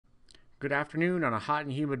Good afternoon on a hot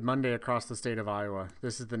and humid Monday across the state of Iowa.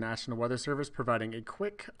 This is the National Weather Service providing a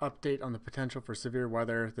quick update on the potential for severe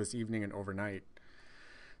weather this evening and overnight.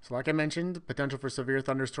 So like I mentioned, potential for severe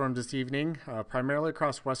thunderstorms this evening, primarily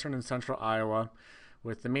across western and central Iowa,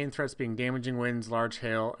 with the main threats being damaging winds, large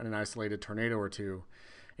hail, and an isolated tornado or two.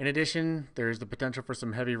 In addition, there is the potential for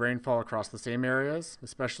some heavy rainfall across the same areas,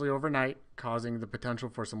 especially overnight, causing the potential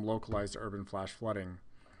for some localized urban flash flooding.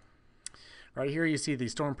 Right here you see the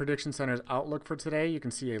Storm Prediction Center's outlook for today. You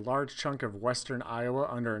can see a large chunk of western Iowa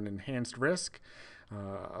under an enhanced risk,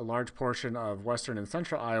 a large portion of western and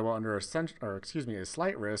central Iowa under a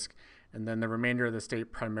slight risk, and then the remainder of the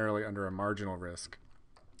state primarily under a marginal risk.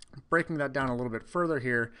 Breaking that down a little bit further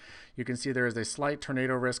here, you can see there is a slight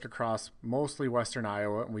tornado risk across mostly western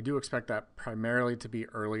Iowa, and we do expect that primarily to be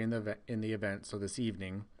early in the event, so this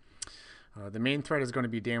evening. The main threat is going to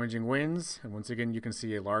be damaging winds, and once again you can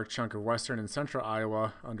see a large chunk of western and central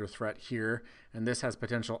Iowa under threat here, and this has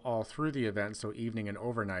potential all through the event, so evening and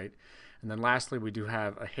overnight. And then lastly, we do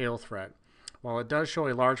have a hail threat. While it does show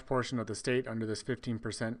a large portion of the state under this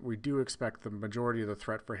 15%, we do expect the majority of the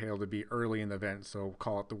threat for hail to be early in the event, so we'll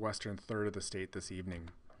call it the western third of the state this evening.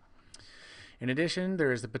 In addition,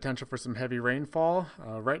 there is the potential for some heavy rainfall.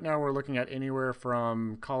 Right now we're looking at anywhere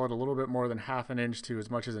from, call it a little bit more than half an inch to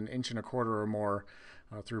as much as 1.25 inches or more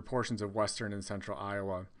through portions of western and central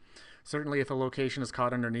Iowa. Certainly if a location is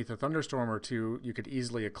caught underneath a thunderstorm or two, you could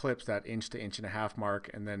easily eclipse that 1 to 1.5 inch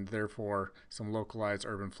mark, and then therefore some localized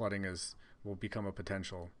urban flooding will become a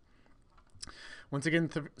potential. Once again,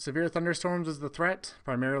 severe thunderstorms is the threat,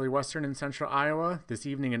 primarily western and central Iowa, this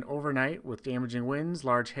evening and overnight, with damaging winds,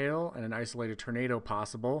 large hail, and an isolated tornado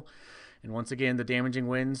possible. And once again, the damaging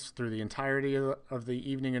winds through the entirety of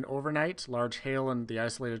the evening and overnight, large hail and the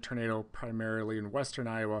isolated tornado primarily in western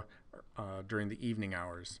Iowa during the evening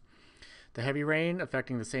hours. The heavy rain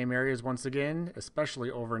affecting the same areas once again,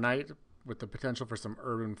 especially overnight, with the potential for some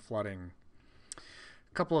urban flooding.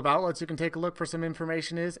 A couple of outlets you can take a look for some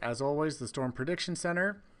information is, as always, the Storm Prediction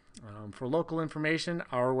Center. For local information,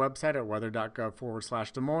 our website at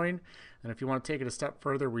weather.gov/Des Moines. And if you want to take it a step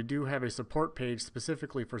further, we do have a support page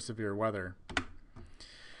specifically for severe weather.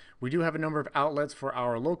 We do have a number of outlets for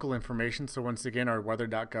our local information, so once again, our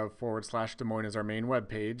weather.gov/Des Moines is our main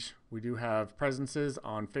webpage. We do have presences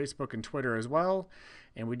on Facebook and Twitter as well,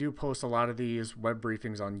 and we do post a lot of these web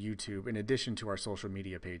briefings on YouTube in addition to our social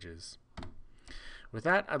media pages. With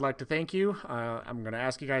that, I'd like to thank you. I'm going to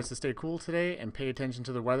ask you guys to stay cool today and pay attention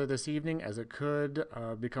to the weather this evening, as it could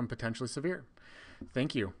become potentially severe.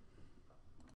 Thank you.